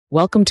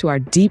Welcome to our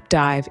deep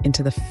dive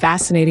into the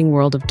fascinating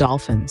world of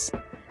dolphins.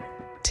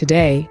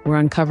 Today, we're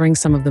uncovering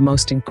some of the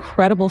most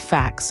incredible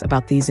facts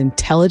about these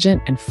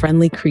intelligent and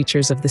friendly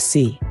creatures of the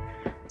sea.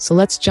 So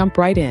let's jump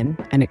right in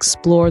and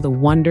explore the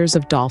wonders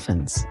of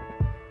dolphins.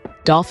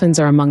 Dolphins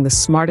are among the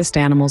smartest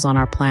animals on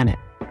our planet.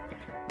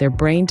 Their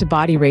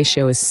brain-to-body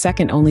ratio is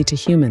second only to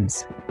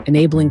humans,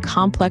 enabling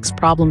complex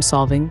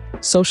problem-solving,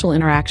 social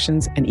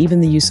interactions, and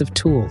even the use of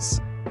tools.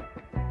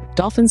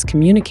 Dolphins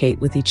communicate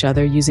with each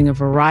other using a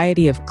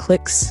variety of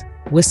clicks,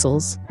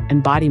 whistles,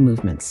 and body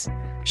movements,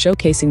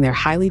 showcasing their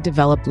highly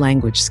developed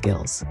language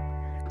skills.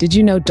 Did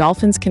you know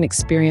dolphins can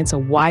experience a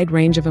wide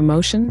range of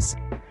emotions?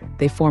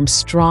 They form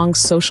strong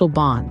social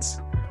bonds,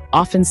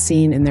 often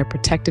seen in their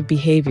protective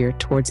behavior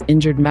towards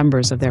injured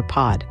members of their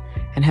pod,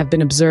 and have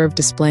been observed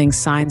displaying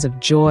signs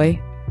of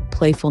joy,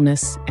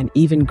 playfulness, and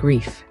even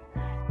grief.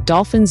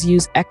 Dolphins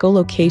use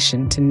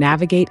echolocation to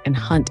navigate and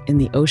hunt in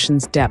the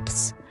ocean's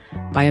depths.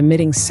 By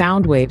emitting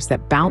sound waves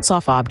that bounce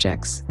off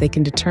objects, they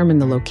can determine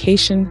the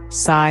location,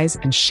 size,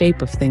 and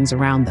shape of things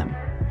around them.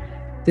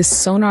 This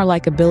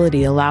sonar-like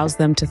ability allows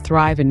them to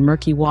thrive in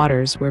murky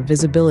waters where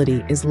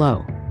visibility is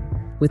low.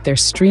 With their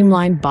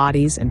streamlined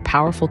bodies and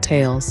powerful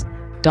tails,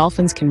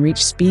 dolphins can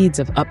reach speeds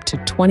of up to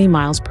 20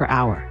 miles per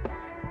hour.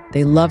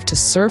 They love to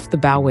surf the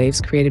bow waves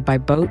created by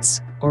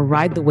boats or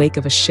ride the wake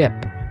of a ship,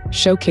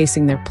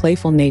 showcasing their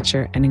playful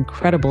nature and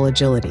incredible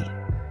agility.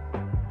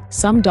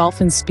 Some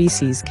dolphin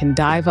species can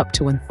dive up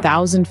to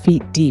 1,000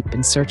 feet deep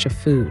in search of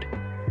food.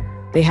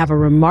 They have a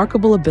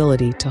remarkable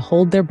ability to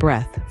hold their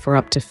breath for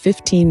up to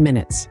 15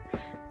 minutes,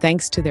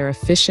 thanks to their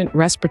efficient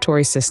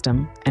respiratory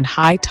system and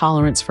high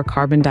tolerance for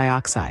carbon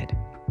dioxide.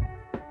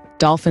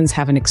 Dolphins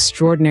have an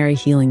extraordinary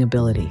healing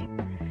ability.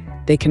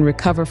 They can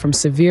recover from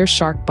severe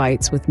shark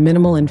bites with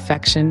minimal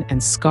infection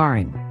and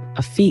scarring,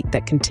 a feat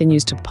that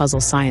continues to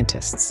puzzle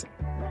scientists.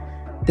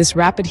 This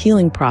rapid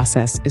healing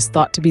process is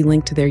thought to be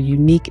linked to their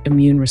unique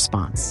immune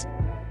response.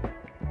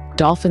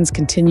 Dolphins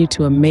continue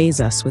to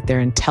amaze us with their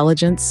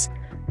intelligence,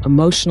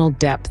 emotional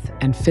depth,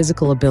 and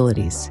physical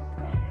abilities.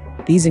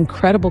 These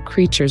incredible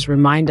creatures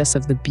remind us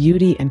of the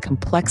beauty and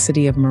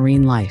complexity of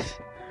marine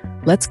life.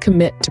 Let's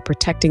commit to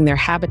protecting their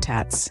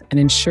habitats and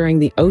ensuring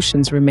the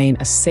oceans remain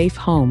a safe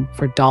home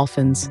for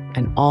dolphins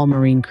and all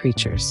marine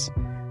creatures.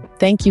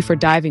 Thank you for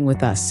diving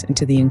with us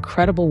into the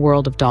incredible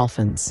world of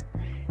dolphins.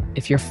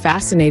 If you're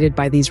fascinated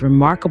by these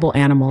remarkable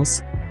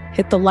animals,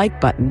 hit the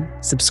like button,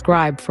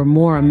 subscribe for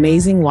more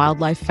amazing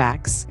wildlife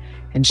facts,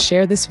 and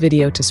share this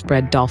video to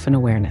spread dolphin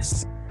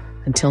awareness.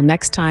 Until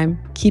next time,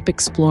 keep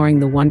exploring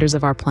the wonders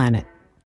of our planet.